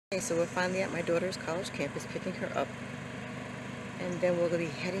Okay, so we're finally at my daughter's college campus picking her up, and then we're going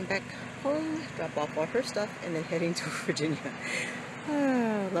to be heading back home, drop off all her stuff, and then heading to Virginia.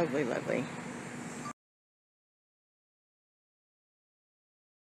 Ah, lovely, lovely.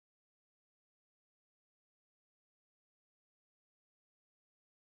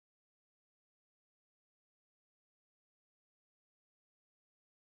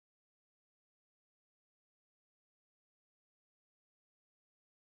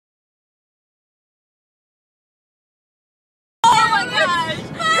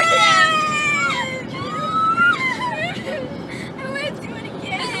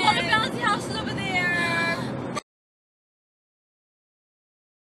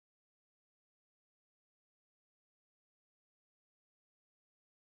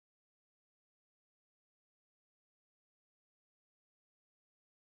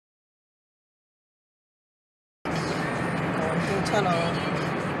 Tunnel.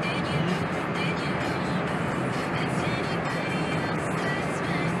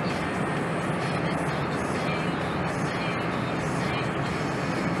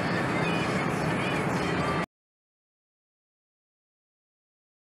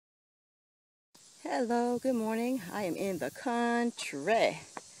 Hello, good morning. I am in the country.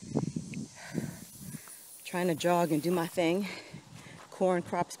 Trying to jog and do my thing. Corn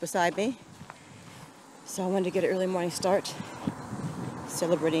crops beside me. So I wanted to get an early morning start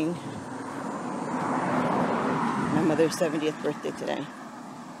celebrating my mother's 70th birthday today.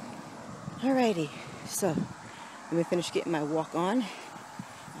 Alrighty, so let me finish getting my walk on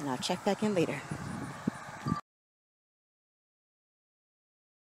and I'll check back in later.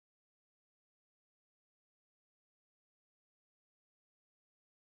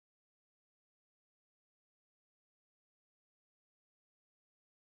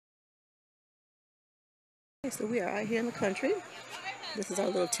 Okay, so we are out here in the country. This is our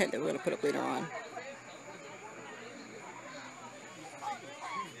little tent that we're going to put up later on.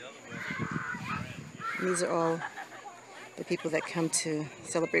 And these are all the people that come to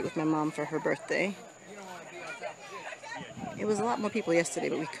celebrate with my mom for her birthday. It was a lot more people yesterday,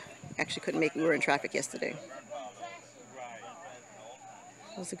 but we actually couldn't make it. We were in traffic yesterday.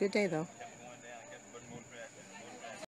 It was a good day though.